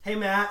Hey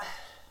Matt,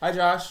 Hi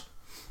Josh.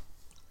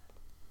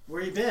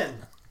 where you been?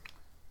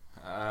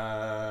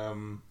 I've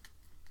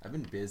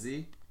been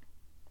busy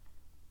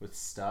with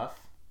stuff.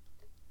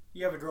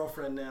 You have a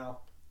girlfriend now.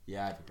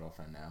 Yeah, I have a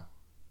girlfriend now.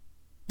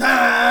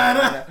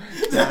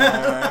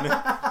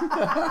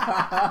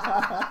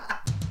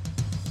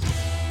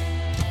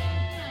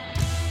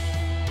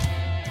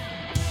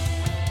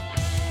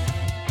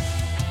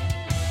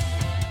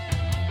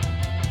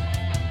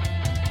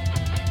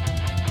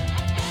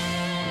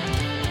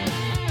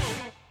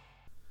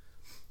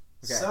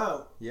 Okay.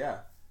 So, Yeah.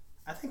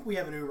 I think we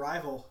have a new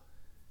rival.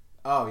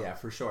 Oh yeah,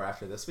 for sure.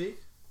 After this week?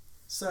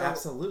 So,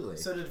 Absolutely.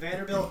 So did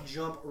Vanderbilt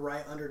jump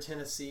right under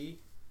Tennessee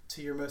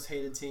to your most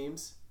hated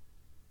teams?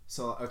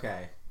 So,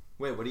 okay.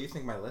 Wait, what do you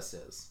think my list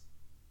is?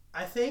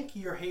 I think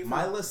your hate.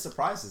 My list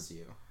surprises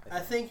you. I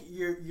think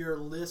your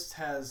list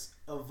has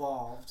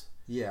evolved.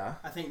 Yeah.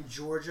 I think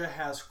Georgia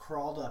has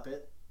crawled up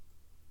it.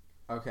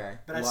 Okay.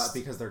 But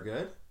because they're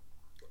good?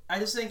 I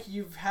just think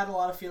you've had a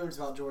lot of feelings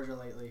about Georgia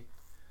lately.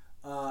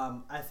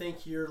 I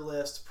think your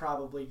list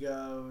probably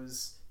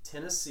goes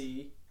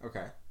Tennessee.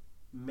 Okay.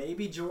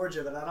 Maybe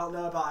Georgia, but I don't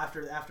know about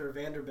after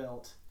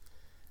Vanderbilt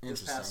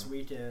this past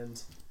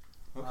weekend.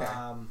 Okay.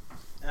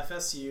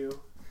 FSU,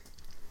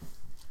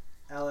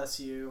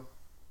 LSU,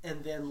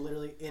 and then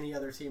literally any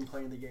other team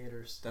playing the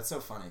Gators. That's so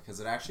funny because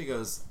it actually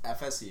goes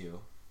FSU,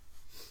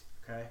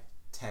 Okay.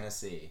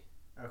 Tennessee,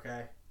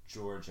 Okay.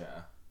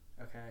 Georgia.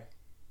 Okay.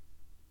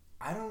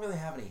 I don't really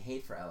have any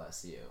hate for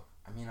LSU.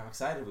 I mean, I'm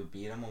excited we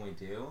beat them when we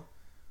do.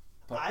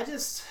 But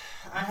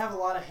I have a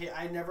lot of hate.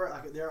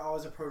 They're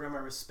always a program I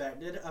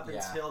respected up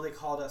until they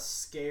called us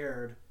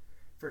scared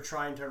for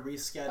trying to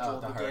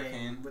reschedule the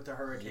game with the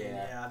Hurricane.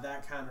 Yeah,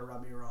 that kind of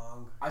rubbed me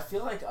wrong. I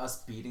feel like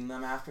us beating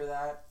them after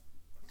that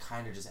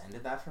kind of just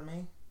ended that for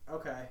me.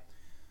 Okay.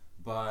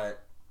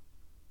 But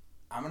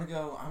I'm gonna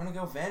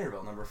go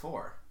Vanderbilt number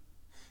 4.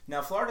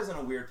 Now Florida's in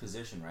a weird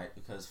position, right?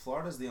 Because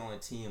Florida's the only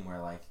team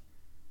where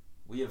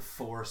we have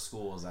 4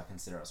 schools that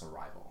consider us a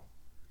rival.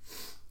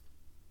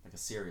 Like a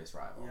serious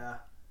rival. Yeah.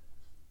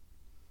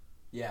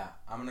 Yeah,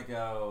 I'm going to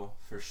go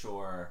for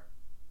sure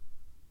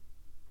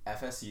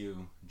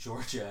FSU,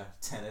 Georgia,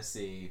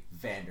 Tennessee,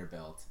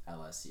 Vanderbilt,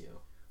 LSU.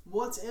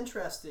 What's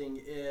interesting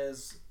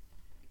is,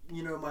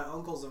 my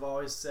uncles have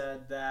always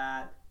said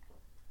that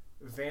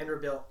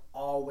Vanderbilt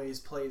always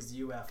plays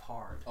UF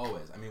hard.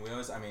 Always.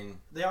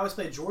 They always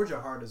play Georgia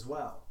hard as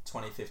well.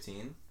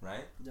 2015,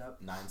 right?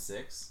 Yep.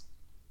 9-6.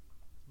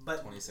 But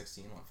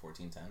 2016,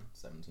 14-10, 17-14,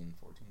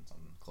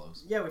 something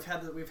close. Yeah, we've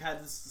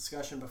had this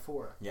discussion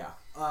before. Yeah.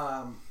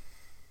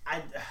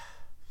 I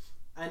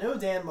know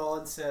Dan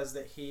Mullen says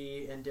that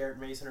he and Derek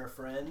Mason are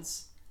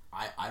friends.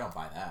 I don't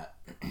buy that.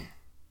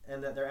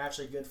 And that they're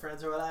actually good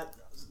friends or that.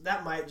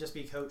 That might just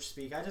be coach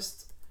speak. I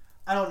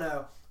don't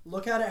know.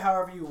 Look at it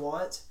however you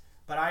want,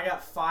 but I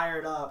got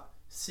fired up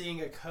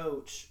seeing a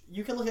coach.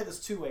 You can look at this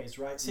 2 ways,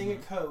 right? Seeing a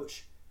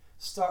coach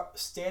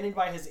standing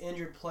by his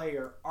injured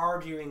player,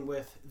 arguing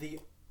with the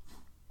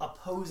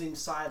opposing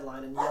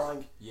sideline and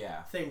yelling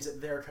things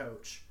at their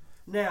coach.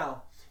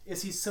 Now,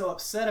 is he so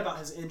upset about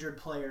his injured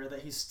player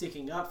that he's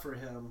sticking up for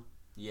him?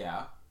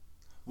 Yeah.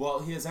 Well,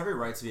 he has every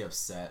right to be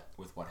upset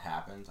with what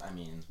happened. I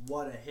mean...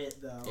 What a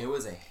hit, though. It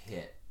was a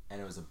hit,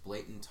 and it was a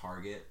blatant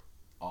target,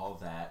 all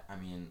of that. I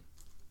mean,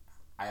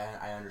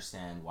 I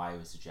understand why he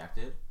was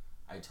ejected.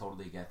 I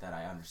totally get that.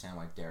 I understand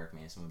why Derek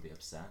Mason would be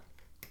upset.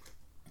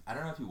 I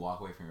don't know if you walk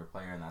away from your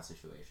player in that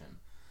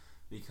situation,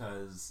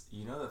 because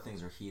you know that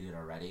things are heated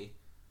already.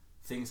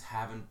 Things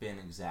haven't been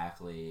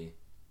exactly...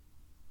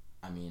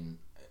 I mean,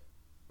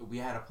 we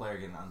had a player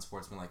get an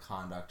unsportsmanlike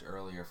conduct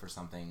earlier for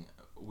something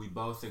we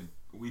both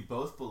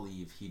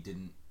believe he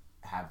didn't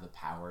have the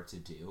power to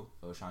do.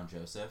 O'Shawn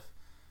Joseph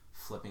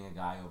flipping a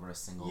guy over a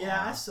single arm.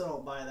 I still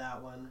don't buy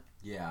that one.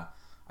 Yeah.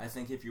 I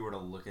think if you were to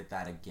look at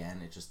that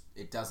again,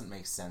 it doesn't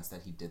make sense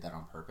that he did that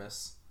on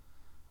purpose.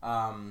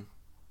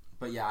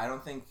 But yeah, I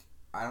don't think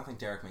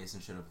Derek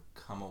Mason should have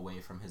come away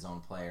from his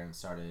own player and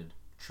started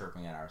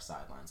chirping at our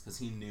sidelines, because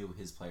he knew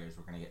his players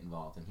were going to get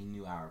involved and he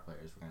knew our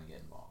players were going to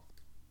get involved.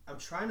 I'm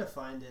trying to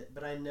find it,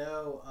 but I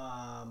know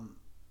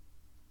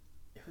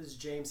it was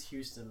James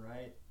Houston,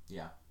 right?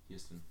 Yeah,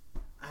 Houston.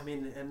 I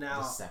mean, and now...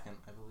 The second,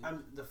 I believe.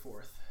 I'm the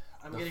fourth.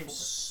 I'm getting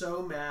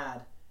so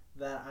mad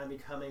that I'm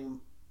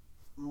becoming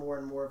more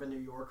and more of a New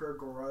Yorker.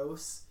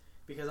 Gross.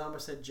 Because I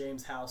almost said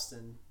James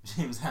Houston.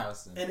 James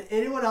Houston. And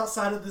anyone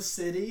outside of the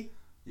city...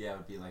 Yeah, it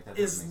would be like that.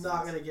 Is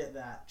not going to get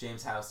that.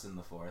 James Houston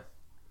the 4th.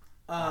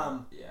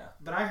 Yeah.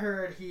 But I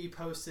heard he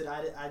posted...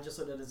 I just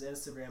looked at his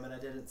Instagram and I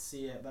didn't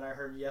see it, but I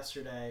heard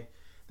yesterday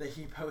that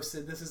he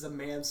posted, "This is a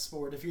man's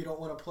sport. If you don't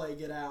want to play,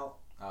 get out."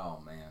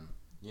 Oh, man.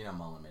 You know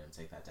Mullen made him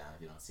take that down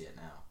if you don't see it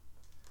now.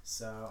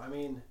 So, I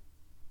mean...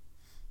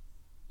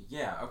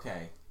 Yeah,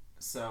 okay.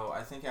 So,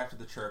 I think after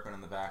the chirping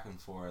and the back and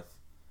forth,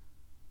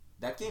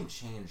 that game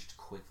changed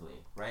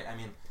quickly, right? I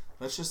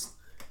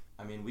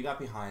mean, we got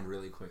behind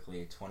really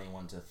quickly,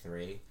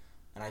 21-3,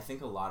 and I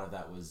think a lot of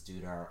that was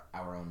due to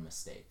our own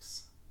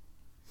mistakes.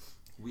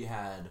 We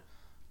had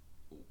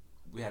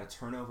we had a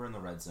turnover in the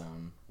red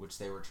zone, which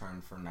they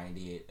returned for a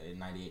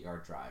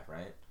 98-yard drive,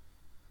 right?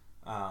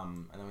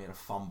 And then we had a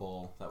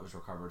fumble that was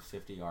recovered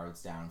 50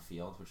 yards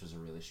downfield, which was a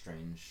really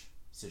strange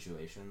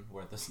situation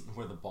where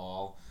the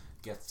ball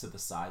gets to the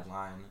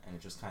sideline and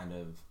it just kind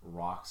of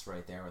rocks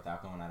right there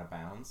without going out of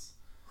bounds.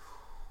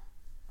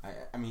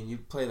 I mean, you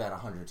play that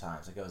 100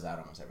 times, it goes out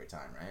almost every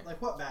time, right?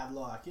 Like, what bad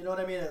luck? You know what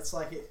I mean? It's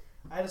like,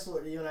 I just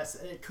looked at you and I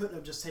said, it couldn't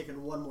have just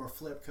taken one more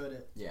flip, could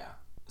it? Yeah.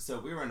 So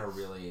we were in a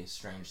really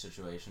strange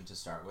situation to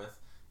start with.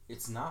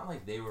 It's not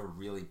like they were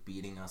really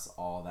beating us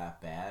all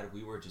that bad.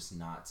 We were just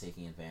not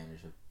taking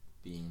advantage of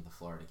being the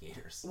Florida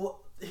Gators.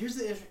 Well, here's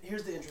the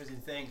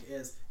interesting thing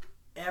is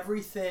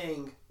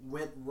everything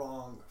went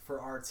wrong for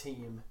our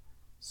team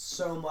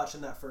so much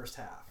in that first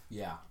half.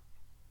 Yeah.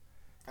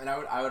 And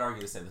I would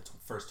argue to say the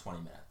first 20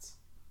 minutes.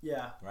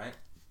 Yeah. Right?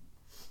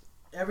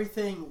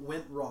 Everything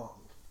went wrong.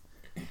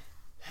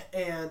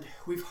 And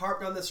we've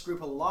harped on this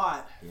group a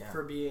lot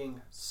for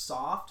being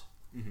soft,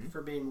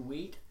 for being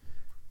weak.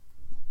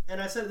 And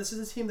I said this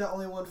is a team that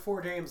only won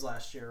 4 games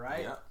last year,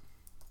 right? Yeah.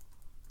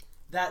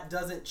 That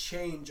doesn't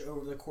change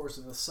over the course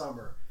of the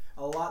summer.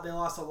 They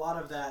lost a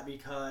lot of that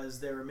because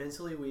they were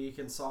mentally weak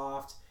and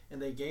soft,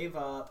 and they gave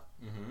up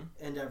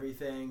and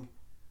everything.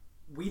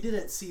 We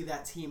didn't see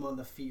that team on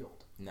the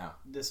field. No.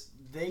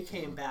 They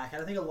came back,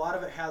 and I think a lot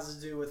of it has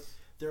to do with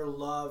their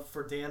love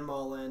for Dan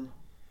Mullen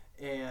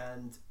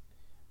and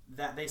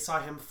that they saw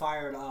him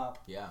fired up.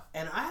 Yeah.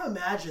 And I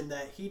imagine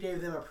that he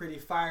gave them a pretty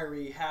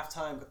fiery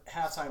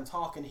halftime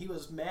talk, and he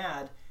was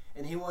mad,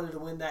 and he wanted to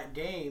win that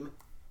game,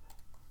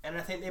 and I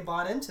think they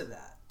bought into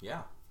that.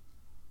 Yeah.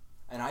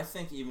 And I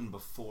think even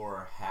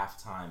before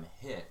halftime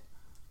hit,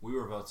 we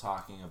were both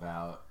talking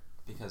about,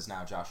 because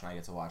now Josh and I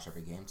get to watch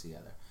every game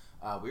together,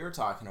 we were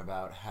talking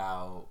about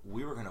how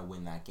we were going to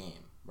win that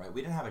game, right?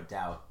 We didn't have a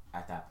doubt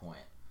at that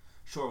point.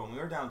 Sure, when we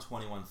were down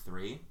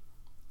 21-3,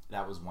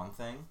 that was one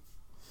thing.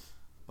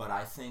 But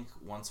I think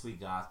once we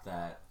got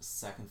that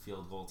second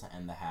field goal to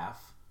end the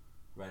half,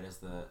 right as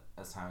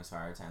time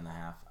expired to end the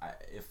half,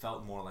 it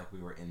felt more like we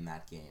were in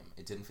that game.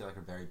 It didn't feel like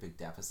a very big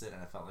deficit,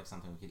 and it felt like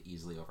something we could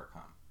easily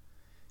overcome.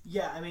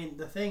 Yeah, I mean,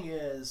 the thing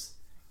is,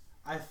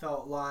 I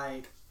felt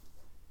like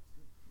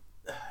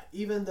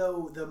even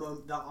though the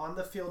on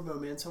the field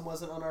momentum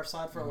wasn't on our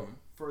side for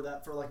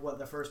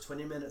the first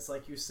 20 minutes,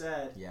 like you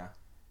said. Yeah.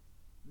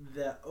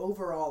 The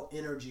overall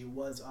energy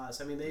was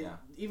us. I mean,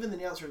 even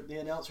the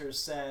announcers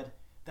said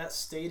that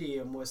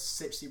stadium was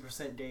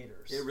 60%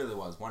 Gators. It really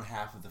was. One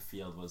half of the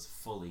field was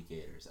fully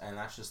Gators, and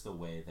that's just the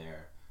way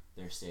their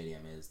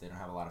stadium is. They don't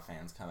have a lot of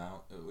fans come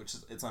out, which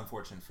it's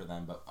unfortunate for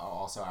them, but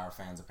also our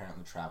fans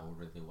apparently travel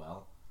really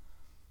well.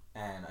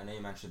 And I know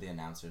you mentioned the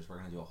announcers. We're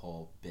going to do a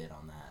whole bit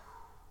on that.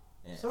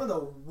 Yeah. Some of the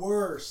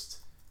worst.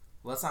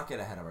 Let's not get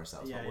ahead of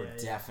ourselves, but we're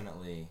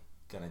definitely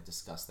going to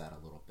discuss that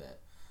a little bit.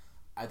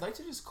 I'd like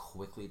to just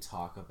quickly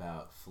talk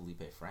about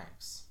Felipe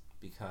Franks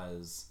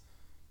because,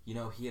 you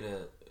know, he had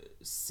a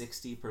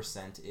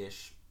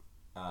 60%-ish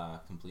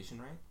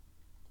completion rate,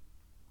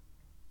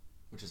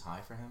 which is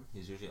high for him.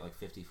 He's usually at like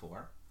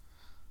 54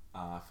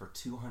 for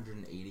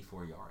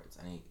 284 yards,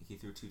 and he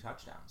threw 2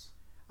 touchdowns.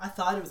 I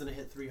thought he was going to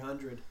hit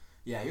 300.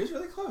 Yeah, he was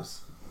really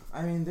close.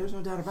 I mean, there's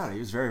no doubt about it. He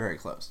was very, very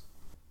close.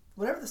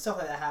 Whenever the stuff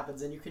like that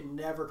happens, and you can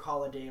never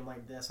call a game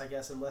like this, I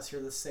guess, unless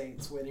you're the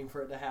Saints waiting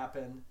for it to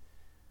happen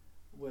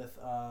with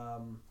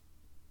Roethlisberger?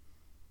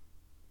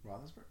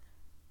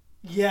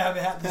 Yeah,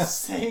 man, the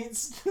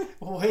Saints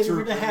waiting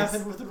for it to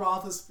happen with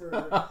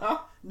Roethlisberger.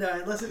 No,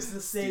 unless it's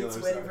the Saints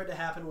waiting for it to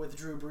happen with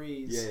Drew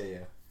Brees.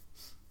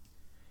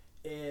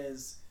 Yeah.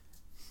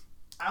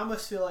 I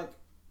almost feel like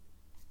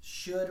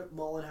should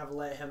Mullen have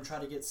let him try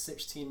to get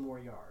 16 more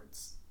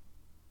yards?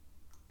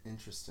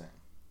 Interesting.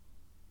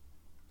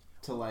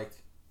 To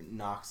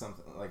knock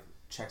something,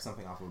 check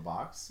something off of a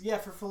box? Yeah,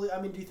 for Felipe.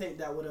 I mean, do you think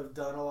that would have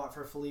done a lot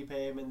for Felipe,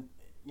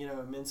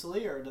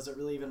 mentally, or does it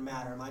really even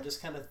matter? Am I just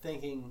kind of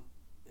thinking,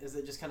 is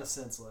it just kind of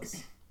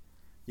senseless?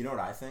 You know what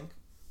I think?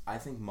 I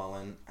think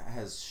Mullen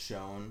has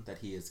shown that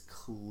he is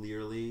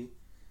clearly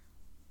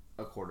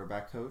a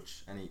quarterback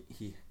coach, and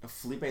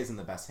Felipe is in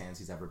the best hands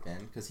he's ever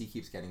been because he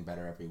keeps getting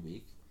better every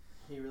week.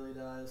 He really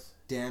does.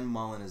 Dan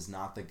Mullen is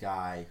not the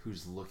guy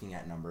who's looking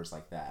at numbers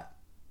like that.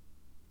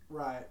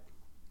 Right.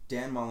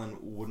 Dan Mullen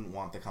wouldn't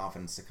want the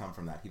confidence to come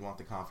from that. He'd want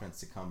the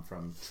confidence to come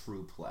from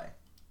true play.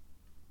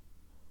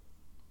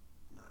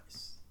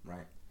 Nice.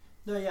 Right.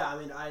 No, yeah, I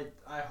mean, I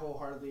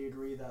wholeheartedly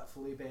agree that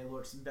Felipe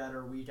looks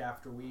better week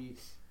after week.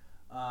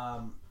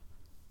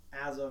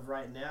 As of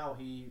right now,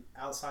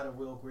 outside of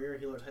Will Grier,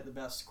 he looks like the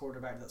best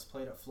quarterback that's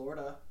played at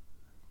Florida.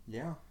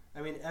 Yeah.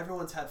 I mean,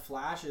 everyone's had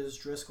flashes.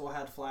 Driscoll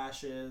had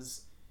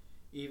flashes.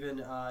 Even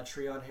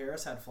Treon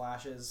Harris had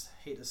flashes.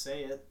 Hate to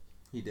say it.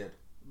 He did.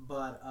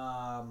 But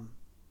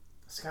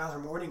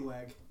Skylar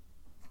Morningweg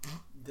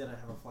didn't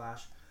have a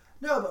flash.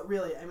 No, but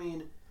really, I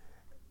mean,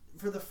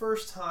 for the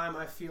first time,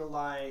 I feel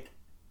like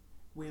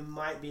we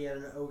might be in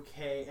an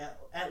okay,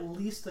 at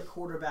least the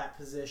quarterback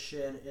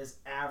position is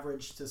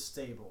average to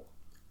stable.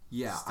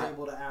 Yeah.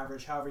 Stable to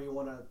average, however you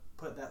want to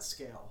put that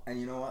scale. And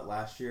you know what?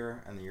 Last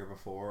year and the year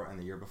before and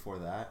the year before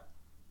that,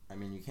 I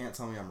mean, you can't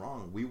tell me I'm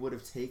wrong. We would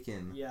have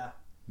taken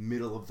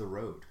middle of the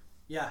road.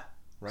 Yeah.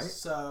 Right?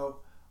 So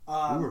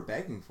we were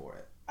begging for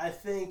it. I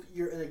think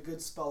you're in a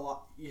good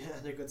spot. In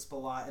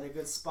a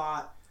good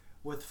spot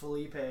with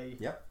Felipe.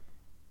 Yep.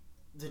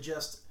 To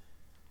just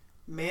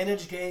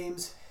manage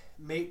games,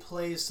 make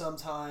plays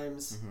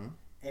sometimes,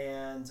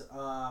 and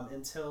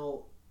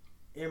until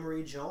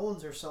Emory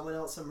Jones or someone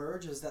else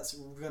emerges, that's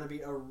going to be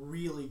a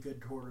really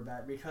good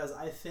quarterback. Because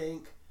I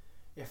think,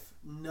 if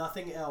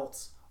nothing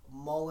else,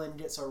 Mullen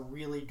gets a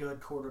really good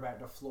quarterback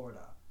to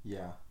Florida.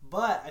 Yeah.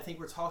 But I think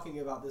we're talking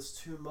about this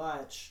too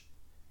much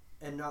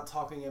and not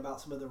talking about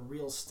some of the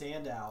real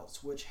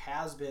standouts, which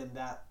has been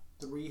that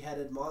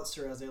three-headed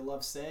monster, as they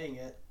love saying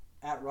it,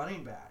 at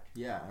running back.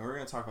 Yeah, and we're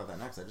going to talk about that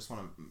next. I just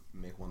want to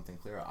make one thing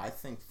clear. I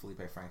think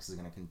Felipe Franks is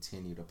going to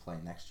continue to play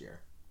next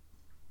year.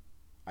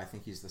 I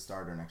think he's the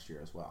starter next year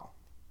as well.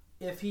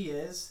 If he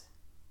is,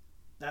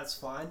 that's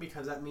fine,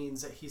 because that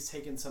means that he's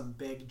taken some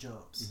big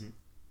jumps.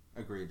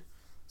 Agreed.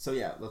 So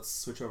yeah, let's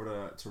switch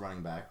over to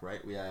running back,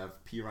 right? We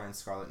have Perine,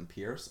 Scarlett, and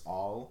Pierce.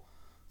 All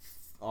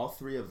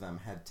three of them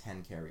had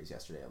 10 carries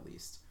yesterday at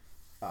least.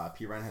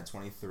 Perine had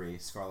 23,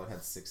 Scarlett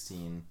had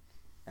 16,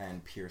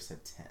 and Pierce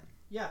had 10.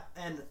 Yeah,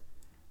 and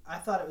I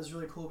thought it was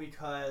really cool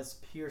because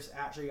Pierce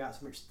actually got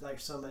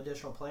some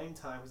additional playing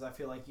time, because I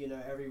feel like,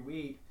 every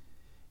week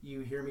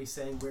you hear me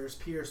saying, "Where's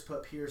Pierce?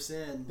 Put Pierce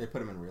in." They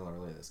put him in real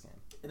early this game.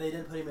 And they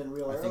didn't put him in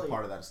real early. I think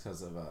part of that is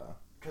because of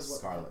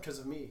Scarlett. Because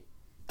of me.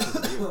 Because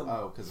of you?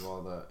 Oh, because of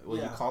all the... Well,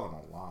 Yeah. you call them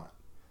a lot.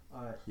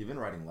 You've been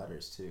writing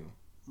letters, too.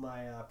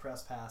 My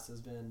press pass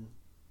has been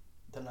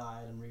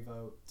denied and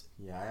revoked.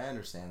 Yeah, I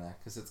understand that,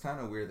 because it's kind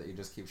of weird that you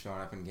just keep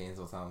showing up in games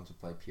with them to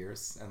play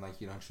Pierce, and,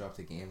 you don't show up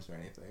to games or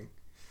anything.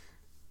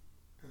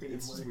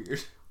 It's just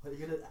weird. What are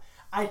you gonna...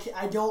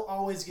 I don't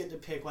always get to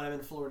pick when I'm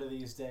in Florida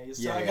these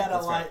days. So I gotta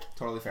that's fair.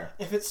 Totally fair.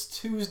 If it's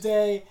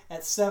Tuesday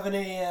at 7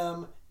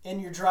 a.m. in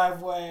your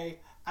driveway,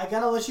 I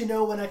gotta let you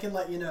know when I can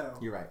let you know.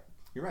 You're right.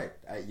 You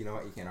know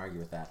what? You can't argue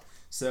with that.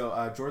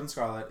 So Jordan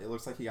Scarlett, it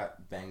looks like he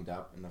got banged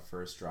up in the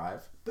first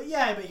drive. But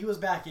he was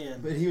back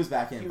in. But he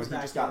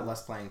just got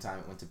less playing time.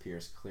 It went to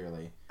Pierce,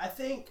 clearly. I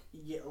think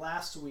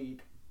last week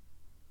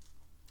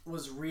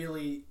was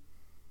really,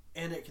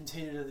 and it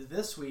continued into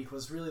this week,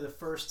 was really the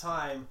first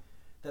time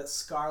that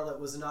Scarlett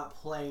was not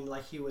playing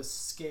like he was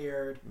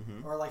scared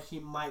or like he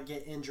might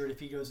get injured if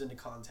he goes into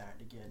contact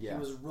again. Yeah. He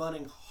was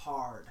running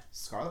hard.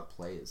 Scarlett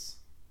plays.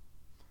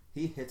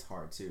 He hits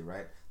hard too,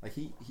 right?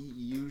 He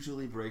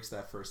usually breaks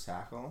that first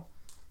tackle,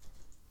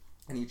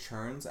 and he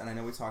churns. And I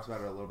know we talked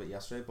about it a little bit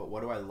yesterday, but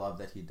what do I love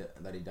that he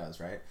does,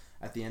 right?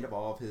 At the end of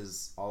all of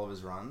his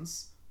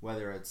runs,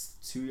 whether it's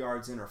 2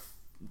 yards in or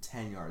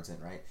 10 yards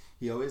in, right?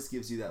 He always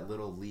gives you that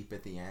little leap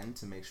at the end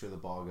to make sure the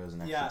ball goes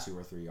an extra 2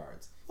 or 3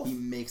 yards. Well, he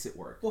makes it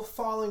work. Well,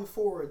 falling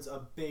forward's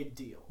a big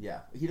deal. Yeah,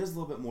 he does a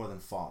little bit more than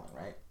falling,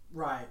 right?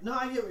 Right. No,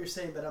 I get what you're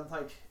saying, but I'm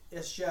like,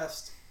 it's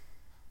just,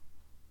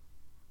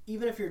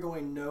 even if you're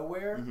going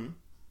nowhere,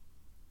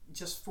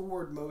 just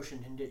forward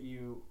motion can get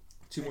you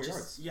 2 more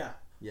yards. Yeah.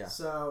 Yeah.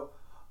 So,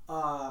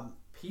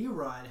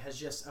 Perine has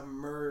just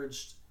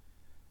emerged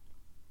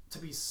to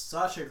be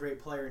such a great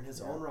player in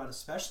his own right,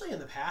 especially in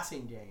the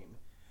passing game.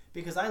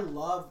 Because I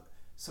love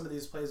some of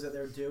these plays that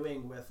they're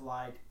doing with,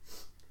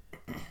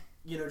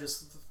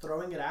 just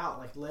throwing it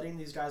out, letting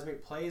these guys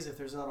make plays if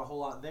there's not a whole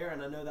lot there.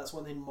 And I know that's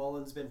one thing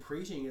Mullen's been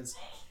preaching is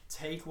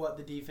take what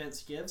the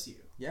defense gives you.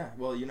 Yeah,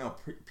 well,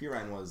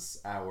 Perine was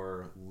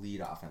our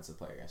lead offensive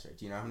player yesterday.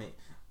 Do you know how many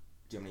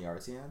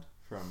yards he had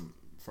from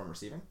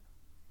receiving?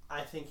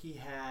 I think he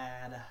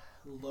had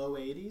low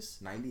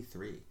 80s.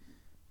 93.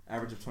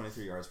 Average of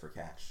 23 yards per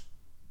catch.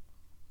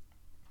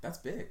 That's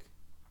big.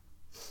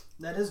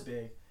 That is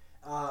big.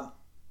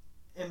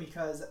 And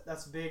because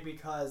that's big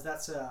because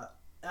that's an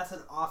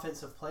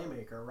offensive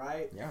playmaker,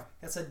 right? Yeah.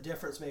 That's a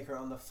difference maker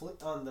on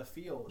the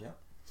field. Yeah.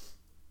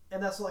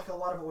 And that's a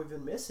lot of what we've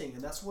been missing.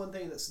 And that's one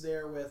thing that's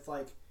there with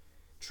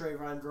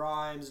Trayvon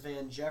Grimes,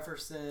 Van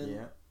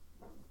Jefferson.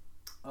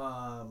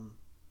 Yeah.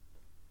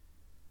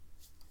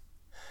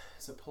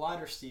 Is it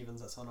Polite or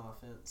Stevens that's on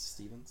offense?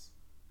 Stevens.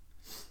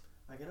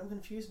 I get them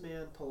confused,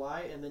 man.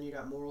 Polite, and then you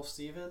got Morrill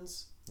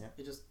Stevens. Yeah.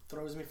 It just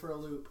throws me for a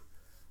loop.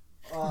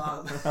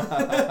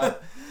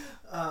 But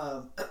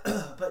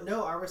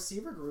no, our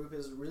receiver group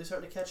is really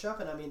starting to catch up,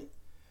 and I mean...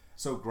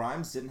 So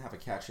Grimes didn't have a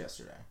catch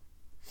yesterday,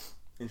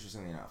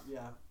 interestingly enough.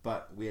 Yeah.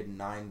 But we had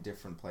 9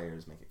 different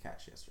players make a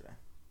catch yesterday.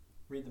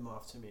 Read them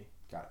off to me.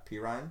 Got it.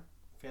 Perine.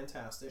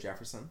 Fantastic.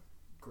 Jefferson.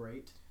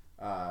 Great.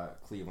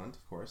 Cleveland,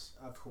 of course.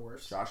 Of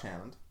course. Josh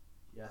Hammond.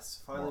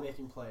 Yes, finally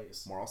making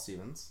plays. Morrill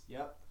Stevens.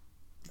 Yep.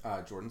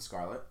 Jordan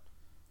Scarlett.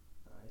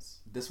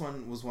 Nice. This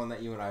one was one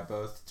that you and I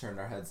both turned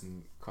our heads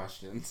and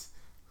questioned.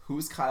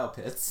 Who's Kyle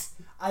Pitts?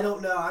 I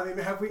don't know. I mean,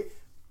 have we...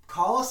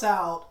 Call us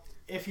out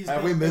if he's...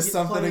 Have we missed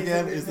something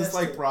again? Is this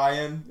like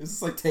Brian? Is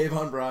this like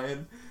Tavon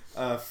Bryan?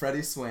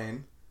 Freddie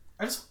Swain?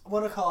 I just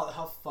want to call it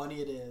how funny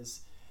it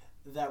is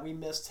that we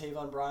missed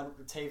Tavon Bryan...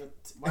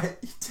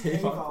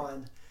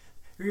 Tavon.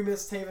 We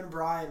missed Taven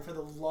Bryan for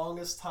the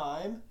longest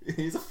time.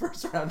 He's a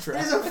first-round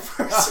draft. He's a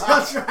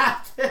first-round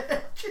draft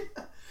pick.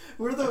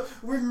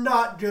 We're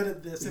not good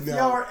at this. If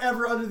y'all are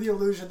ever under the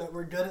illusion that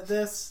we're good at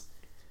this,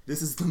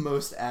 this is the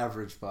most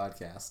average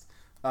podcast.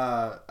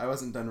 I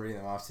wasn't done reading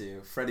them off to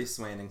you. Freddie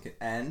Swain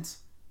and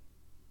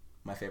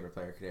my favorite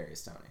player,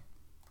 Kadarius Toney.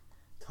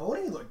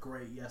 Tony looked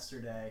great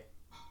yesterday.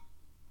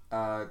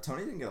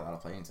 Tony didn't get a lot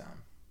of playing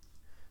time.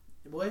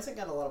 Well, he hasn't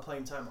got a lot of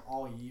playing time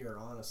all year,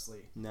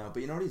 honestly. No,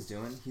 but you know what he's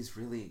doing? He's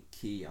really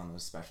key on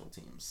those special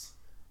teams.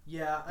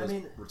 Yeah,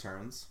 those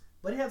returns.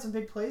 But he had some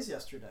big plays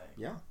yesterday.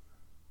 Yeah.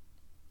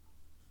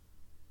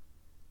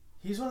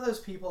 He's one of those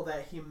people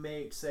that he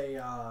makes a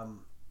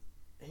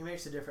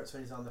difference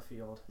when he's on the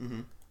field.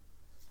 Mm-hmm.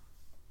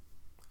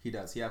 He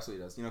does. He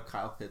absolutely does. You know,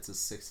 Kyle Pitts is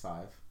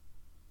 6'5".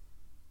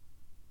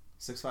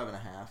 6'5" and a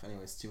half.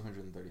 Anyways,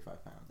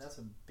 235 pounds. That's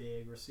a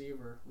big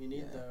receiver. We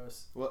need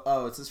those.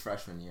 Well, it's his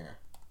freshman year.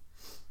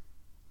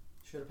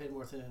 Should have paid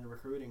more attention to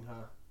recruiting,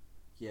 huh?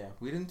 Yeah,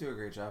 we didn't do a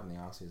great job in the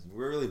offseason.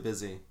 We were really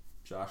busy.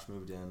 Josh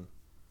moved in.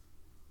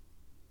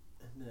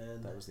 And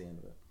then that was the end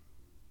of it.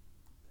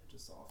 It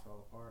just all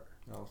fell apart.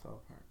 It all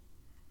fell apart.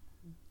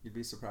 You'd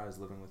be surprised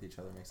living with each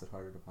other makes it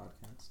harder to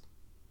podcast.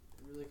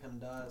 It really kind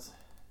of does.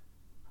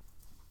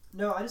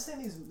 No, I just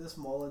think this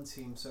Mullen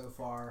team so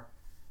far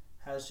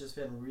has just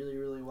been really,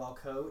 really well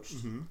coached.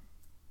 Mm-hmm.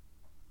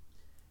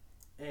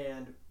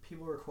 And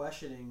people were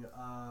questioning,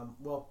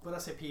 well, when I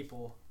say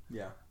people,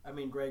 I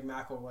mean Greg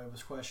McElroy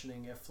was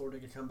questioning if Florida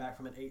could come back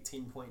from an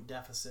 18-point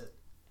deficit.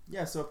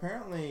 Yeah, so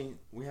apparently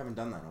we haven't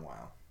done that in a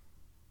while.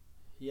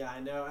 Yeah,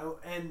 I know.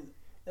 And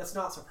that's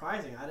not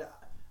surprising.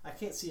 I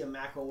can't see a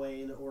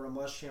McElwain or a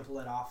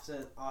Muschamp-led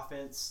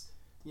offense,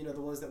 you know,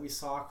 the ones that we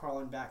saw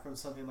crawling back from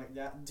something like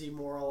that,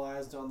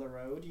 demoralized on the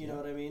road. You know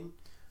what I mean?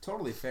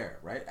 Totally fair,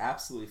 right?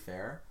 Absolutely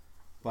fair.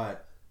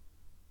 But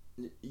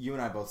you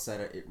and I both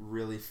said it. It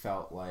really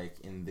felt like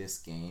in this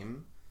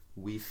game,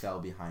 we fell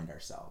behind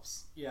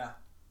ourselves. Yeah.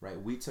 Right?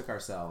 We took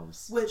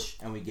ourselves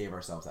and we gave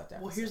ourselves that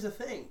deficit. Well, here's the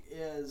thing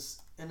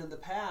and in the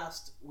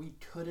past, we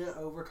couldn't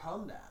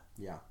overcome that.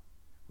 Yeah.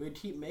 We'd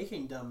keep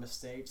making dumb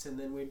mistakes, and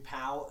then we'd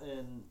pout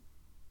and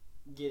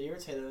get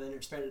irritated, and then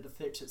expect it to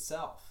fix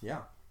itself.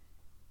 Yeah.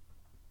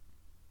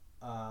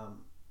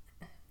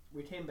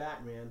 We came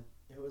back, man.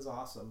 It was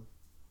awesome.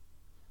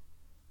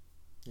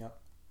 Yep.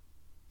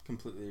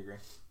 Completely agree.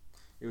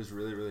 It was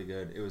really, really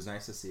good. It was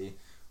nice to see.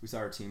 We saw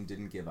our team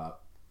didn't give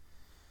up.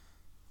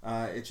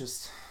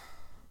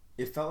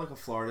 It felt like a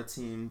Florida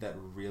team that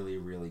really,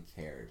 really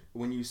cared.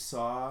 When you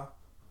saw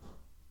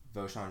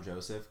Voshon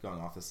Joseph going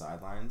off the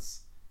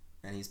sidelines,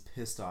 and he's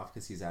pissed off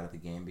because he's out of the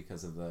game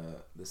because of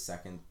the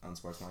second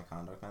unsportsmanlike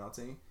conduct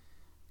penalty,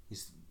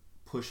 he's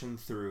pushing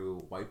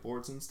through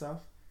whiteboards and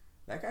stuff.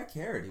 That guy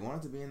cared. He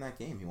wanted to be in that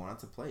game. He wanted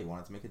to play. He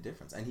wanted to make a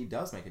difference. And he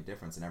does make a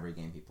difference in every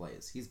game he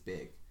plays. He's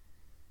big.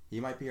 He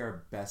might be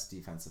our best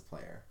defensive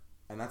player.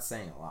 And that's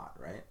saying a lot,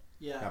 right?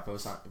 Yeah. You got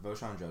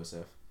Voshon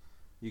Joseph.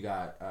 You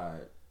got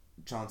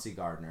Chauncey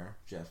Gardner,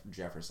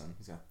 Jefferson.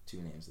 He's got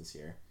 2 names this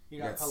year.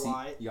 You got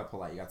Polite. You got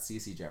Polite. You got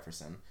CeCe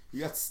Jefferson.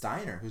 You got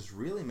Steiner, who's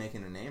really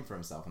making a name for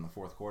himself in the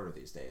fourth quarter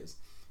these days.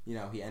 You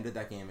know, he ended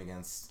that game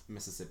against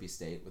Mississippi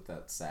State with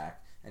that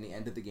sack, and he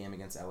ended the game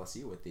against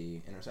LSU with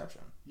the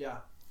interception. Yeah.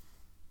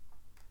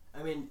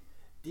 I mean,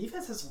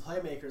 defense has some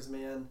playmakers,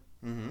 man.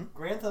 Mm-hmm.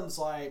 Grantham's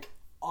like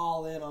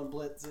all in on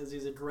blitzes.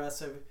 He's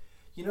aggressive.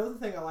 You know, the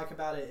thing I like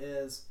about it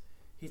is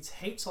he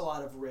takes a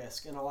lot of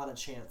risk and a lot of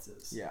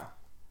chances. Yeah.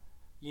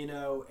 You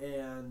know,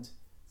 and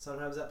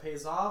sometimes that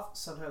pays off,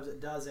 sometimes it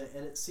doesn't.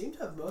 And it seemed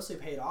to have mostly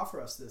paid off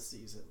for us this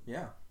season.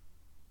 Yeah.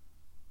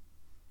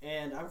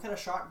 And I'm kind of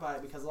shocked by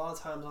it because a lot of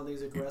times on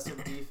these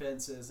aggressive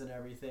defenses and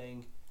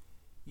everything,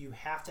 you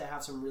have to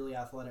have some really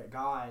athletic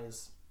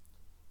guys.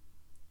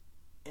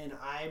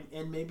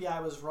 And maybe I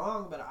was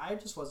wrong, but I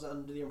just wasn't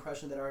under the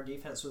impression that our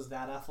defense was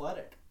that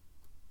athletic.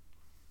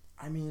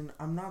 I mean,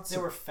 I'm not... They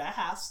were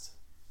fast.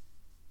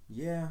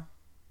 Yeah.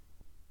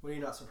 What are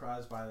you not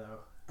surprised by,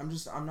 though?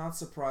 I'm not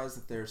surprised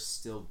that they're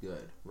still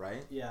good,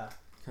 right? Yeah.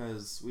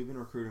 Because we've been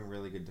recruiting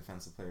really good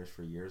defensive players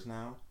for years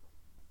now.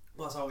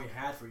 Well, that's all we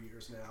had for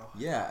years now.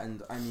 Yeah,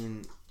 and I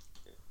mean,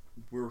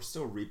 we're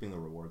still reaping the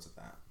rewards of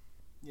that.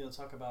 You want to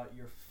talk about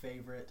your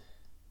favorite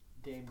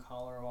game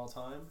caller of all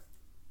time?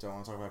 Do I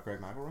want to talk about Greg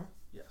McElroy?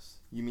 Yes.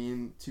 You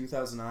mean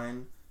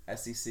 2009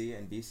 SEC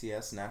and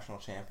BCS national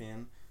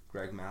champion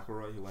Greg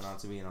McElroy, who went on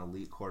to be an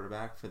elite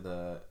quarterback for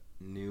the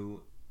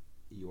New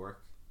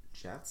York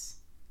Jets?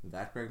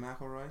 That Greg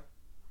McElroy?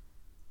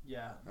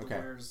 Yeah. Okay.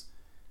 There's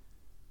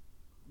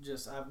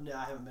just I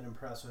haven't been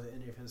impressed with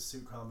any of his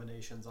suit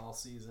combinations all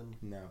season.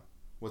 No.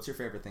 What's your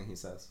favorite thing he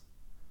says?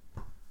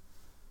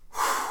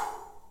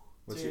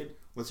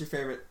 What's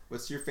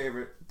your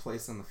favorite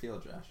place on the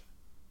field, Josh?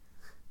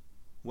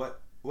 What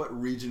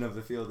region of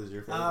the field is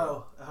your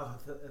favorite?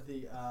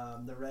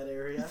 The red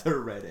area. The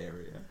red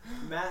area.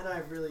 Matt and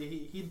I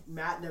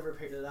Matt never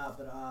picked it up,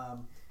 but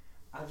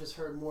I've just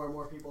heard more and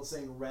more people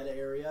saying red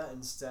area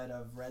instead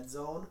of red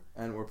zone.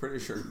 And we're pretty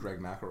sure Greg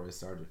McElroy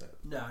started it.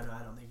 No,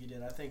 I don't think he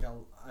did. I think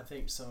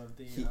some of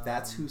the...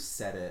 That's who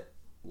said it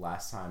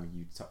last time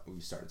you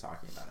started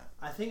talking about it.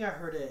 I think I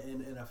heard it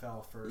in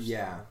NFL first.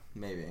 Yeah,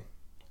 maybe.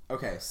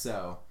 Okay,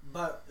 so...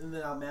 But and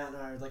then Matt and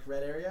I are like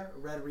red area?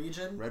 Red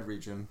region? Red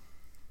region.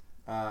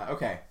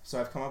 Okay,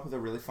 so I've come up with a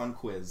really fun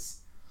quiz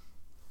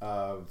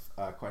of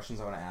questions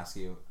I want to ask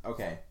you.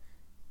 Okay,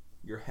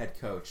 your head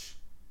coach,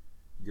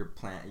 your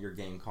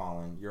game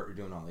calling, you're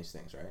doing all these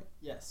things, right?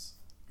 Yes.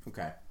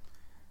 Okay.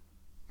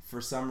 For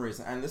some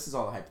reason, and this is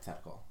all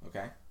hypothetical,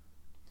 okay?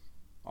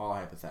 All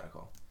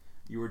hypothetical.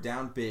 You were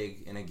down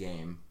big in a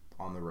game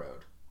on the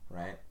road,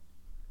 right?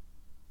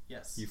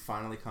 Yes. You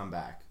finally come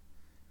back.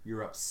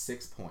 You're up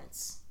 6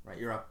 points, right?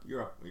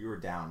 You were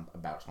down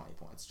about 20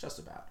 points, just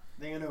about.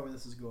 I think I know where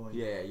this is going.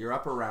 Yeah, you're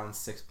up around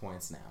 6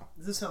 points now.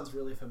 This sounds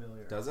really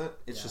familiar. Does it?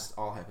 It's just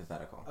all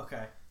hypothetical.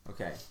 Okay.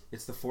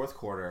 It's the fourth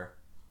quarter,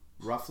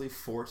 roughly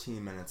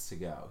 14 minutes to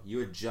go. You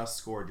had just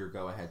scored your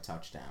go-ahead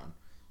touchdown,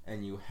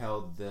 and you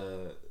held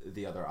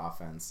the other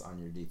offense on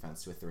your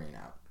defense to a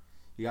 3-and-out.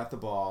 You got the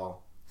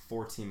ball,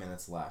 14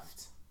 minutes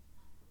left.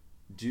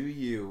 Do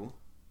you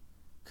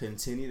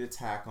continue to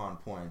tack on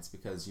points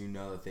because you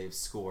know that they've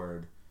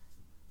scored,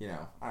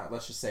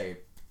 let's just say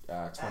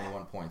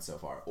 21 points so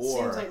far?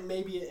 Or seems like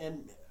maybe,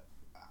 and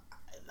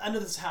I know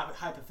this is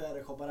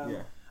hypothetical, but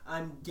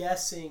I'm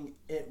guessing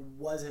it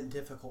wasn't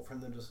difficult for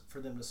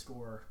them to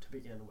score to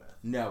begin with.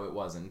 No, it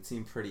wasn't. It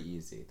seemed pretty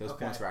easy. Those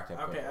points racked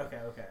up quickly.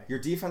 Okay. Your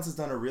defense has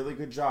done a really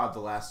good job the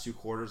last 2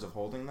 quarters of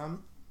holding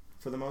them,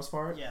 for the most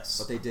part. Yes.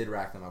 But they did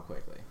rack them up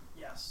quickly.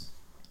 Yes.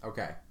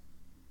 Okay.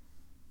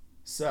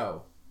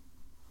 So,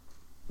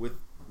 with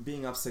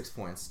being up 6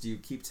 points, do you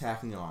keep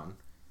tacking on,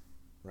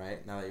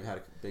 right, now that you've had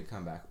a big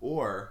comeback?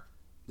 Or,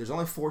 there's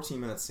only 14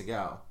 minutes to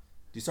go.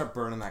 Do you start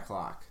burning that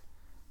clock?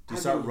 Do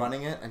you start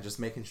running it and just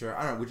making sure...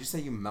 I don't know, would you say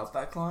you melt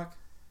that clock?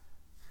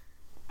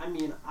 I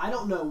mean, I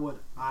don't know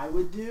what I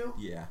would do.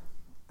 Yeah.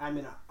 I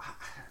mean,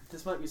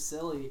 this might be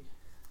silly,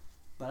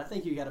 but I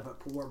think you got to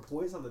put more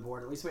points on the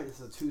board. At least make this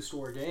a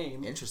 2-score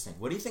game. Interesting.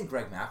 What do you think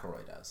Greg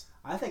McElroy does?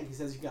 I think he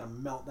says you got to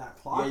melt that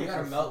clock. Yeah, you got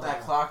to melt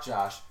that clock,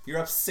 Josh. You're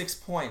up 6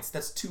 points.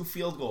 That's 2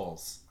 field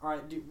goals. All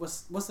right, dude,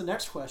 what's the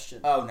next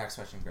question? Oh, next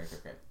question. Great.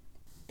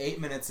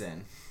 8 minutes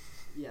in.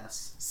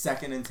 Yes.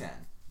 2nd and 10.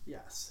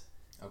 Yes.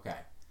 Okay.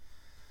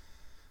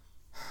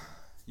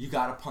 You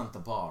got to punt the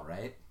ball,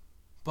 right?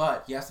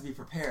 But you have to be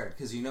prepared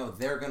because you know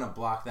they're going to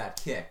block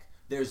that kick.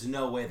 There's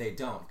no way they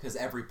don't because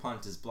every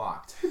punt is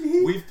blocked.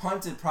 We've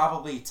punted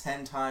probably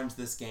 10 times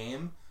this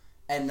game,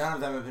 and none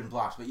of them have been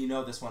blocked, but you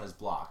know this one is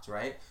blocked,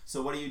 right?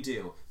 So what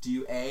do? Do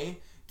you A,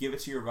 give it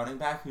to your running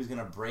back who's going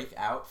to break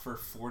out for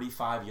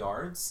 45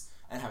 yards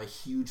and have a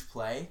huge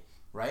play,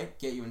 right?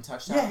 Get you in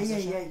touchdown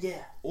position?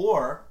 Yeah.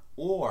 Or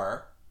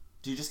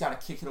do you just got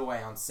to kick it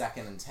away on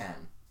 2nd and 10?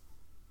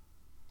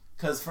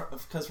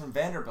 Because from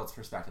Vanderbilt's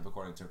perspective,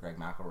 according to Greg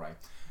McElroy,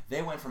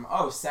 they went from,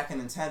 2nd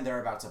and 10, they're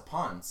about to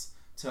punt,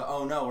 to,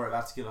 oh no, we're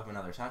about to give up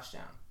another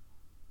touchdown.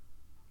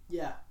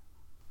 Yeah.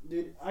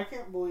 Dude, I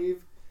can't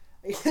believe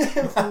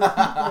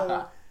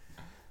that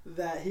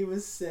he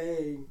was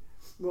saying,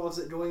 what was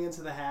it, going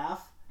into the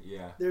half?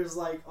 Yeah. There's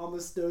like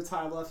almost no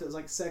time left. It was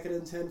like 2nd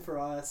and 10 for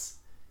us.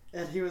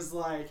 And he was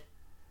like,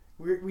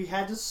 we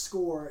had to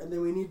score, and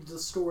then we needed to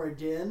score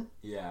again.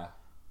 Yeah.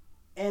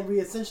 And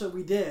we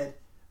did.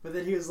 But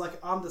then he was like,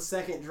 on the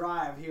second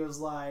drive, he was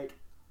like,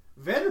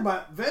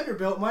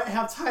 Vanderbilt might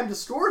have time to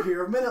score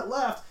here. A minute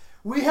left.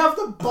 We have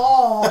the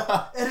ball,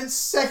 and it's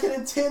 2nd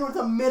and 10 with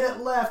a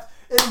minute left.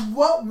 In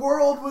what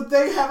world would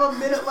they have a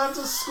minute left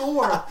to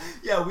score?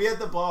 Yeah, we had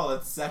the ball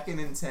at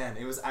 2nd and 10.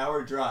 It was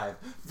our drive.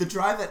 The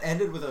drive that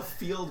ended with a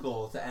field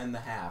goal to end the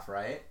half,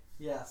 right?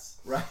 Yes.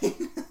 Right?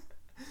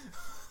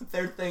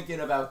 They're thinking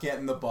about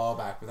getting the ball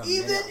back with a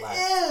minute left.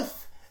 Even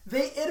if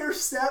they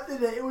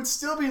intercepted it, it would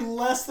still be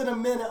less than a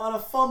minute on a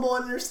fumble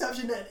and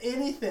interception at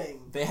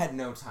anything. They had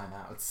no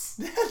timeouts.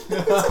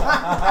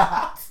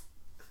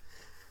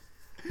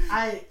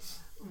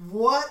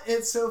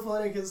 It's so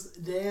funny because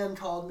Dan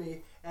called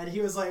me and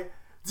he was like,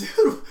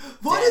 dude,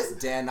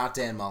 Dan, not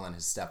Dan Mullen,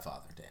 his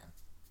stepfather, Dan.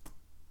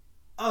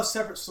 Oh,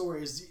 separate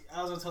stories.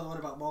 I was going to tell the one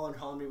about Mullen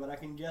calling me, but I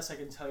can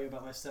tell you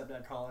about my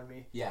stepdad calling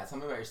me. Yeah, tell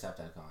me about your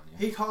stepdad calling you.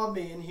 He called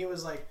me and he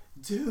was like,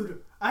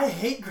 dude, I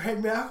hate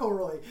Greg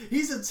McElroy.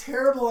 He's a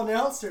terrible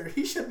announcer.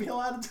 He shouldn't be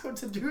allowed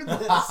to do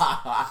this.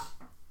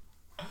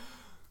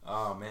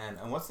 Oh, man.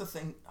 And what's the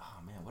thing? Oh,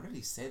 man, what did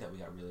he say that we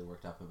got really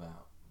worked up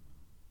about?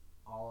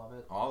 All of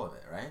it. All of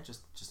it, right?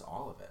 Just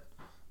all of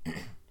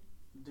it.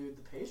 Dude,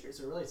 the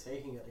Patriots are really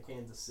taking it to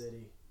Kansas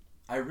City.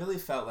 I really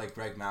felt like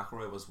Greg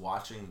McElroy was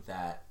watching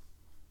that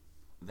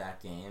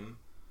game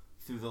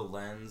through the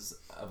lens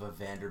of a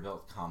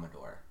Vanderbilt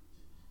Commodore.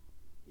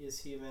 Is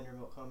he a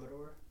Vanderbilt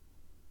Commodore?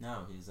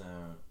 No,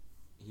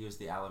 he was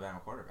the Alabama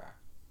quarterback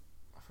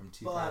from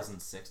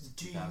 2006 to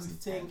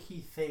 2010. Do you think he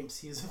thinks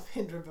he's a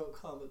Vanderbilt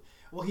Commodore?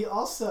 Well, he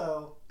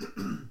also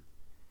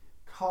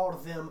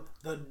called them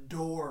the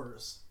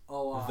Doors A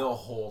lot. The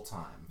whole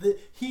time.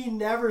 He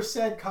never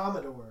said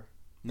Commodore.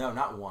 No,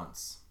 not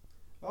once.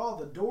 Oh,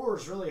 the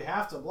Doors really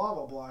have to blah,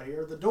 blah, blah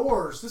here. The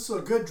Doors. This is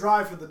a good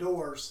drive for the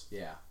Doors.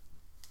 Yeah.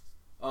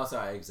 Oh,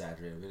 sorry, I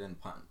exaggerated. We didn't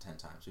punt 10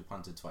 times. We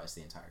punted twice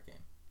the entire game.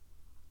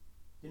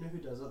 You know who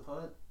doesn't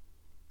punt?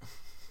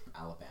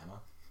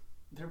 Alabama.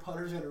 Their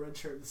punter's going to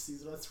redshirt this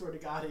season. I swear to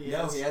God he is.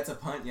 No, he had to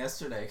punt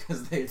yesterday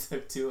because they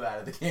took 2 out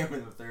of the game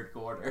in the third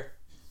quarter.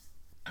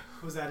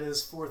 Was that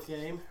his 4th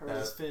game or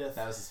his 5th?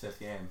 That was his 5th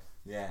game.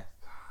 Yeah.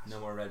 Gosh. No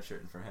more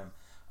redshirting for him.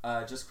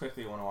 Just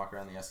quickly, want to walk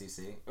around the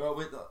SEC.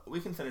 Well, we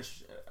can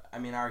finish. I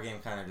mean, our game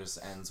kind of just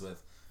ends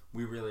with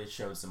we really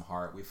showed some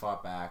heart. We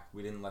fought back.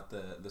 We didn't let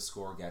the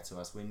score get to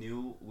us. We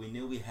knew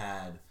we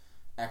had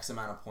X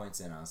amount of points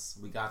in us.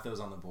 We got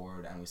those on the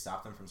board, and we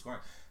stopped them from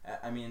scoring.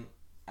 I mean,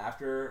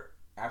 after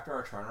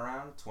our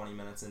turnaround, 20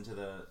 minutes into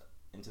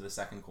the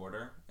second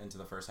quarter, into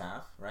the first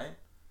half, right?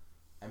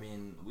 I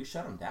mean, we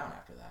shut them down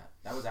after that.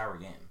 That was our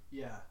game.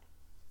 Yeah.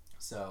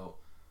 So.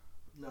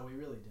 No, we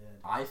really did.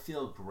 I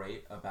feel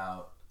great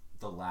about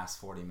the last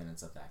 40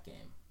 minutes of that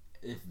game.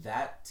 If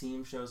that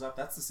team shows up,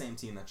 that's the same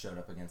team that showed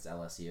up against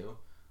LSU.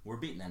 We're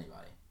beating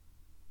anybody.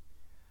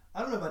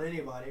 I don't know about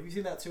anybody. Have you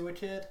seen that Tua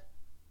kid?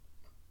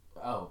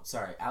 Oh,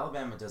 sorry.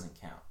 Alabama doesn't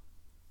count.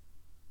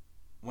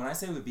 When I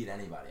say we beat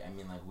anybody, I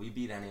mean like we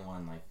beat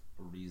anyone like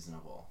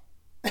reasonable.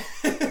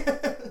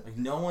 Like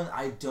no one.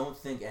 I don't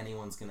think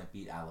anyone's gonna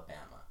beat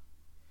Alabama.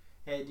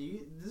 Hey,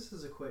 this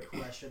is a quick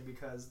question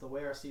because the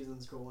way our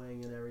season's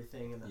going and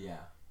everything,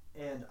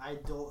 and I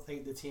don't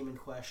think the team in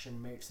question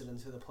makes it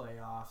into the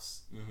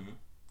playoffs. Mm-hmm.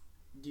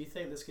 Do you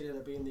think this could end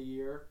up being the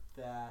year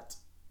that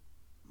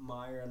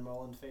Meyer and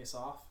Mullen face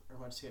off, or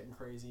am I just getting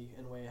crazy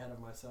and way ahead of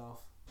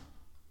myself?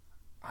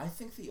 I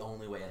think the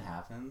only way it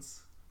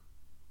happens,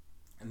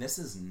 and this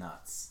is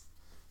nuts,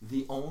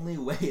 the only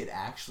way it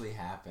actually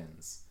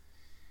happens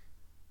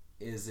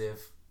is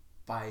if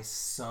by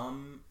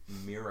some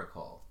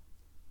miracle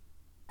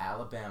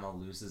Alabama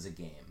loses a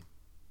game,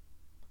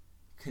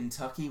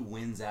 Kentucky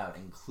wins out,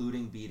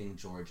 including beating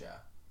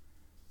Georgia,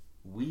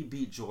 we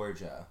beat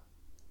Georgia,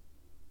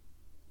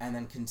 and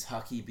then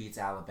Kentucky beats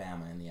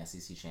Alabama in the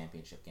SEC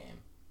championship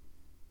game.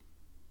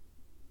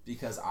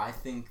 Because I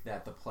think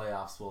that the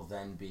playoffs will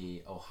then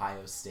be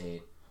Ohio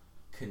State,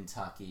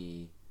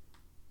 Kentucky,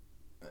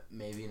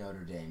 maybe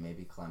Notre Dame,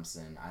 maybe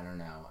Clemson, I don't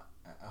know.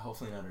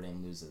 Hopefully Notre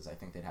Dame loses. I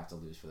think they'd have to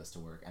lose for this to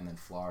work. And then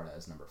Florida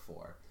is number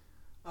 4.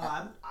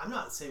 I'm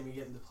not saying we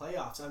get in the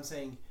playoffs. I'm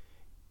saying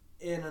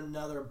in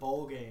another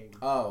bowl game.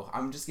 Oh,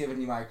 I'm just giving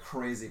you my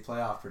crazy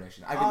playoff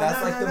prediction. I mean,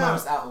 that's the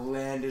most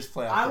outlandish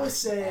playoff I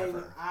was prediction saying,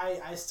 ever.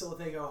 I still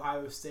think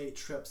Ohio State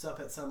trips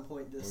up at some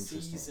point this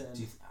season.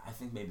 I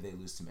think maybe they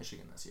lose to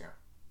Michigan this year.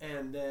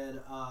 And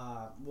then,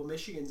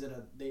 Michigan's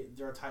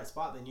they're a tight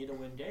spot. They need to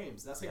win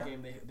games. That's a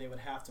game they would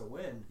have to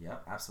win. Yeah,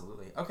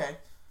 absolutely. Okay,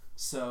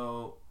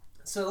 so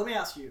let me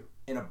ask you,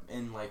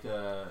 in like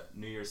a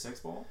New Year's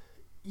Six bowl.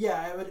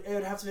 Yeah, it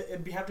would have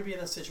to be in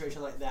a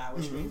situation like that,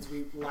 which means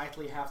we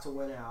likely have to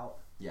win out.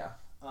 Yeah.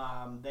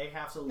 They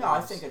have to lose. No,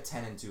 I think a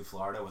 10-2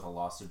 Florida with a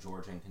loss to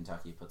Georgia and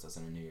Kentucky puts us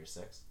in a New Year's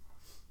Six.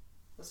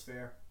 That's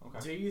fair. Okay.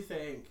 Do you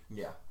think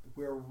Yeah.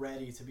 we're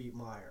ready to beat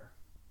Meyer?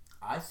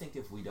 I think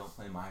if we don't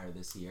play Meyer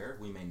this year,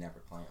 we may never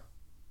play him.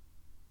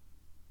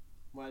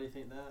 Why do you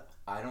think that?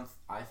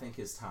 I think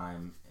his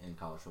time in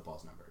college football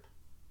is numbered.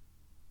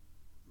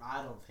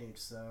 I don't think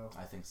so.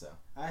 I think so.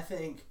 I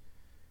think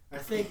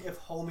if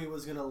Homie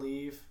was going to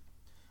leave...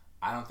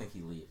 I don't think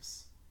he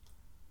leaves.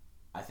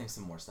 I think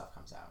some more stuff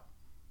comes out.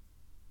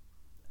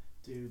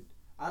 Dude,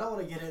 I don't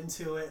want to get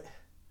into it.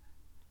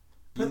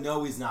 You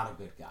know he's not a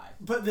good guy.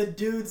 But the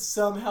dude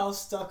somehow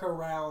stuck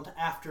around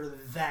after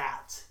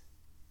that.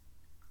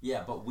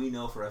 Yeah, but we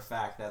know for a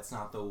fact that's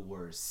not the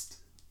worst.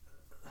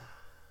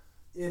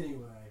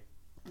 Anyway.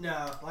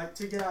 No, like,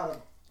 to get out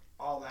of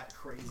all that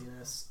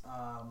craziness...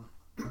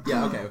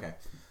 Yeah, okay.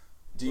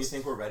 Do you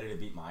think we're ready to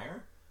beat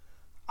Meyer?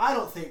 I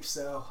don't think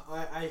so.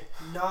 I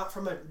not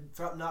from a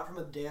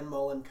Dan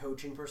Mullen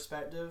coaching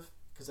perspective,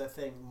 because I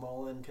think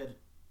Mullen could,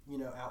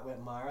 outwit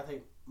Meyer. I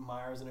think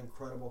Meyer is an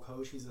incredible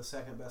coach. He's the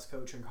second best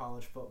coach in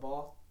college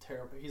football.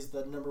 Terrible. He's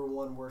the number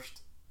 1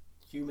 worst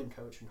human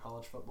coach in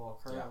college football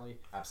currently.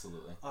 Yeah,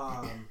 absolutely. But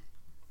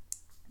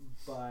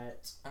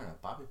I don't know.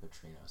 Bobby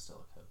Petrino is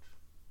still a coach.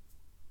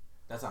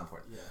 That's not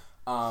important. Yeah.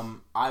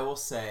 I will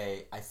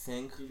say I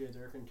think DJ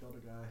Durkin killed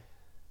a guy.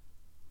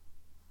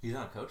 He's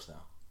not a coach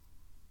though.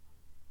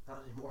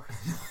 Not anymore.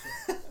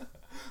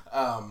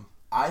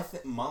 I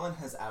think Mullen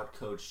has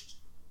outcoached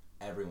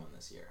everyone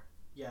this year.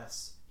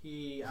 Yes,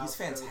 he's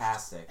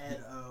fantastic.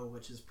 Ed O,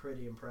 which is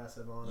pretty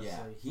impressive, honestly.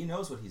 Yeah, he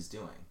knows what he's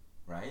doing,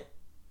 right?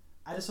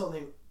 I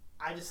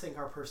just think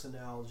our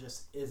personnel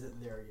just isn't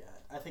there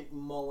yet. I think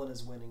Mullen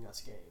is winning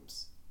us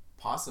games.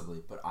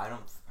 Possibly, but I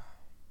don't.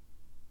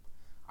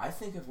 I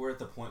think if we're at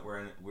the point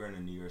where we're in a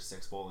New Year's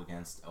Six bowl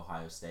against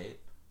Ohio State,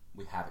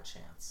 we have a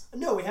chance.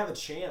 No, we have a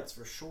chance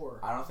for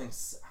sure. I don't think.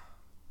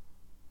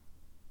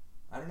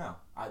 I don't know.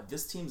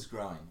 This team's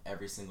growing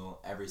every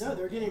single. No,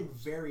 they're getting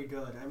very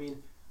good. I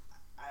mean,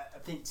 I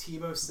think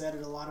Tebow said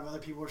it. A lot of other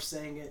people are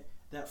saying it.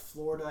 That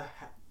Florida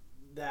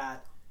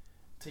that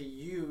to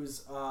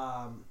use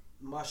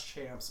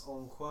Muschamp's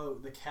own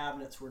quote, the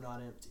cabinets were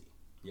not empty.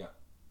 Yep.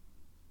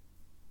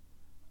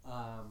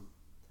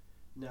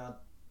 Now,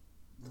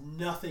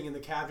 nothing in the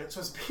cabinets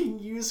was being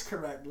used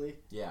correctly.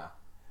 Yeah.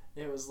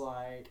 It was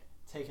like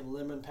taking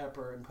lemon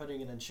pepper and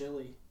putting it in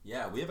chili.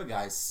 Yeah, we have a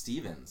guy,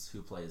 Stevens,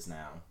 who plays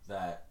now,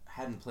 that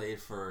hadn't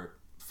played for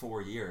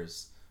 4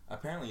 years.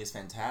 Apparently he's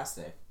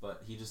fantastic,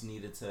 but he just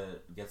needed to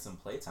get some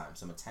playtime,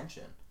 some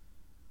attention.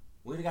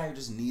 We had a guy who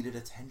just needed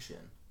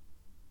attention.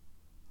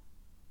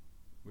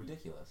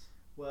 Ridiculous.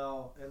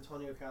 Well,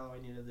 Antonio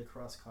Callaway needed the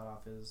crust cut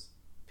off his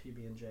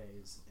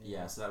PB&Js.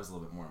 Yeah, so that was a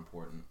little bit more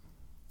important.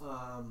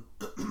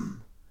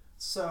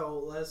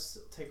 So let's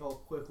take a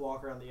quick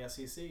walk around the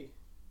SEC.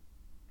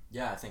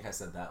 Yeah, I think I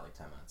said that like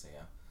 10 minutes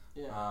ago.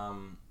 Yeah.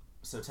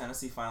 So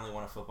Tennessee finally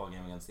won a football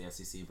game against the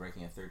SEC,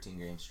 breaking a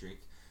 13-game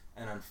streak,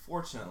 and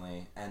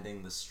unfortunately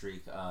ending the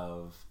streak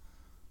of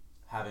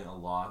having a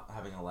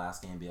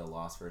last game be a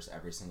loss versus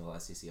every single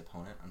SEC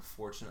opponent.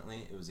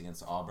 Unfortunately, it was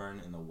against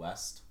Auburn in the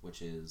West,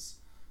 which is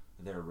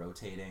their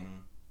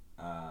rotating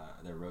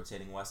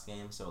West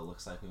game. So it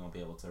looks like we won't be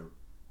able to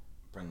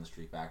bring the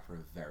streak back for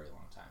a very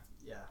long time.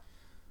 Yeah.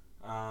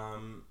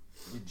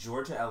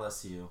 Georgia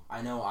LSU.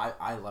 I know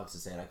I love to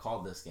say it. I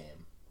called this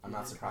game. I'm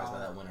not surprised by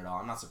that win at all.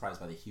 I'm not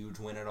surprised by the huge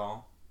win at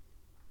all.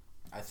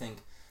 I think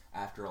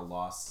after a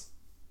loss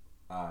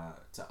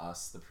to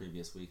us the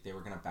previous week, they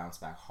were going to bounce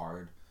back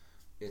hard.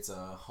 It's a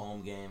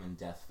home game in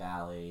Death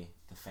Valley.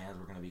 The fans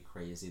were going to be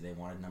crazy. They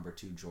wanted number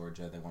 2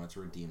 Georgia. They wanted to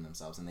redeem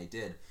themselves, and they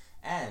did.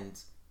 And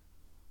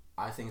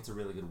I think it's a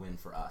really good win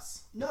for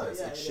us.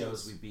 Because it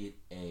shows we beat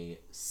a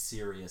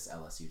serious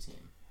LSU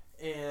team.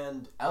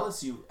 And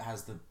LSU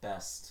has the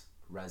best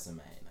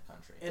resume in the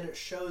country. And it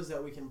shows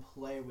that we can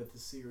play with the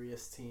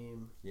serious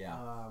team. Yeah.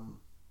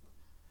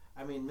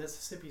 I mean,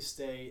 Mississippi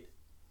State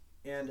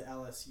and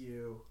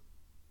LSU,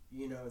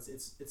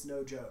 it's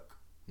no joke.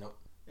 Nope.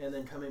 And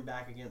then coming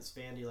back against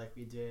Vandy like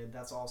we did,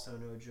 that's also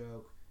no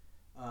joke.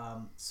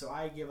 So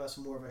I give us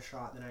more of a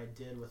shot than I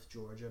did with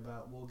Georgia,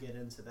 but we'll get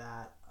into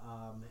that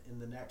in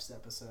the next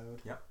episode.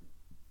 Yep.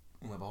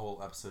 We'll have a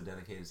whole episode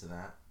dedicated to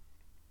that.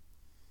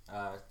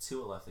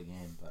 Tua left the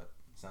game, but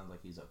sounds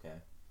like he's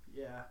okay.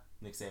 Yeah.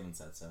 Nick Saban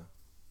said so.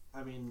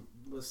 I mean,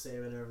 was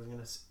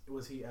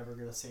he ever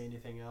gonna say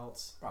anything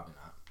else? Probably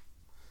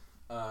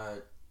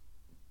not.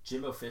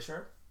 Jimbo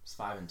Fisher is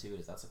 5-2.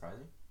 Does that surprise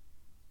you?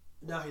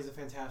 No, he's a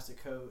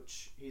fantastic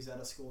coach. He's at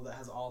a school that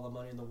has all the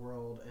money in the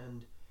world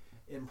and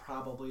in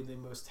probably the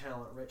most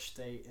talent-rich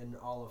state in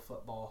all of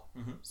football.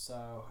 Mm-hmm.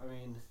 So, I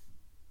mean,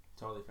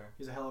 totally fair.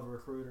 He's a hell of a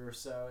recruiter,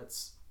 so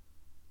it's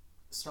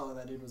not like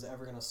that dude was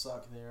ever gonna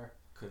suck there.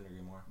 Couldn't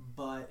agree more.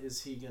 But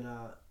is he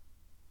gonna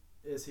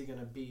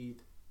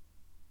beat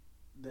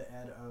the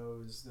Ed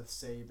O's, the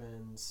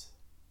Sabans,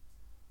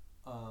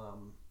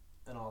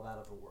 and all that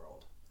of the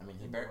world? I mean,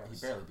 he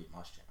barely beat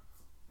Muschamp.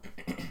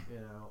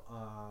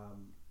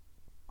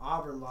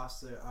 Auburn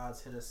lost to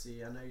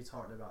Tennessee. I know you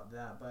talked about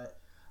that, but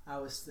I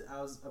was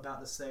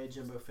about to say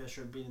Jimbo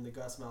Fisher beating the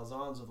Gus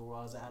Malzahn's of the world.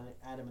 I was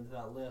add him into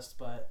that list,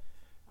 but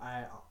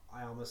I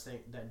almost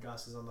think that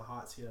Gus is on the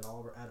hot seat at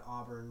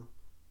Auburn.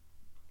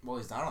 Well,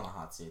 he's not on the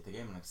hot seat. They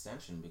gave him an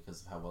extension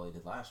because of how well he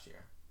did last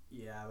year.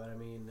 Yeah, but I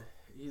mean,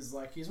 he's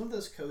one of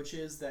those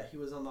coaches that he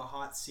was on the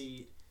hot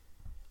seat,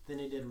 then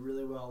he did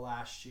really well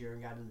last year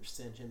and got an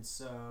extension.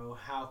 So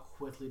how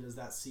quickly does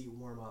that seat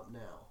warm up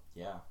now?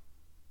 Yeah.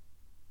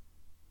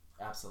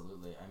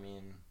 Absolutely. I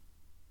mean,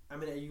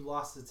 you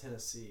lost to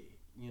Tennessee,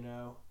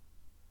 Yeah.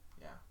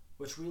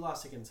 Which we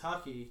lost to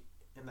Kentucky,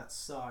 and that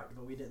sucked,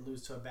 but we didn't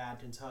lose to a bad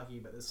Kentucky.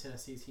 But this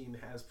Tennessee team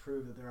has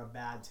proved that they're a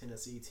bad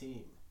Tennessee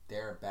team.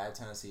 They're a bad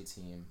Tennessee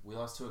team. We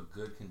lost to a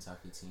good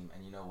Kentucky team,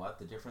 and you know what?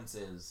 The difference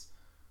is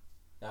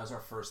that was our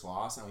first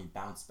loss, and we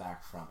bounced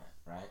back from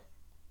it, right?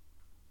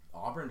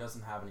 Auburn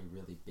doesn't have any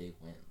really big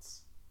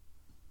wins.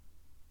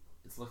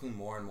 It's looking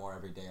more and more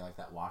every day like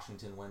that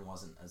Washington win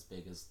wasn't as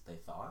big as they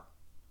thought.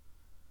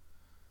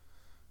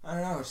 I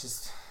don't know. It's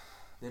just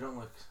they don't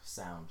look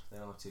sound. They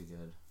don't look too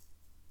good.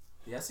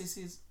 The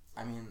SEC's.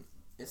 I mean,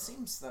 it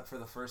seems that for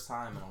the first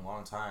time in a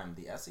long time,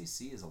 the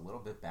SEC is a little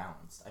bit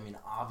balanced. I mean,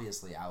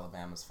 obviously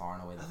Alabama's far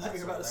and away the best. I thought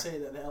you were about to say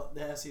that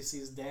the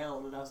SEC's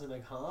down, and I was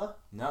like, huh?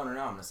 No. I'm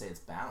gonna say it's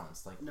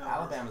balanced. No,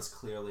 Alabama's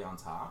clearly on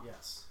top.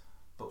 Yes.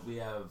 But we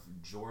have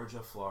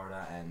Georgia,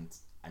 Florida, and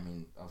I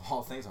mean, of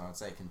all things, I would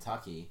say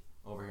Kentucky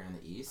over here in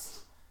the East.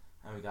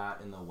 And we got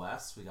in the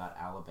West, we got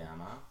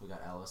Alabama, we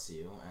got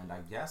LSU, and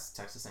I guess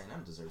Texas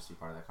A&M deserves to be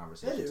part of that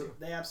conversation too. They do. Too.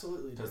 They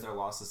absolutely do. Because their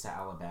losses to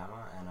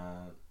Alabama and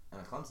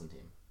a Clemson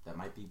team that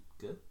might be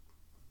good,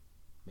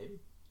 maybe.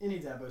 Any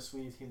Dabo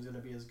Swinney team's going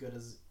to be as good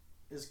as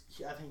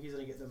I think he's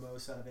going to get the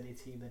most out of any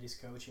team that he's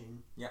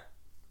coaching. Yeah.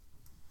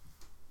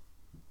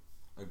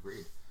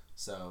 Agreed.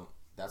 So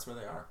that's where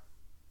they are.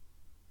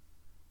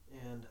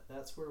 And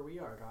that's where we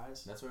are,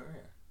 guys. That's where we're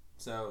here.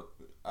 So,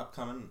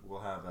 upcoming,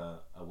 we'll have a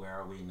Where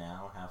Are We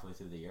Now halfway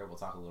through the year. We'll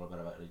talk a little bit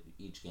about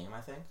each game,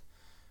 I think.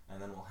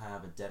 And then we'll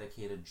have a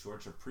dedicated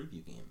Georgia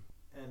preview game.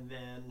 And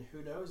then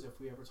who knows if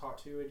we ever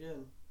talk to you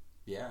again.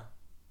 Yeah.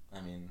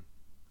 I mean,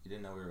 you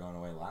didn't know we were going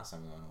away last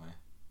time we went away.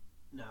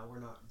 No, we're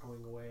not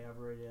going away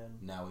ever again.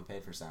 No, we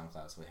paid for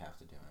SoundCloud, so we have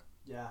to do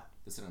it. Yeah.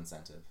 It's an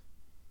incentive.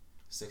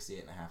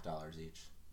 $68.50 each.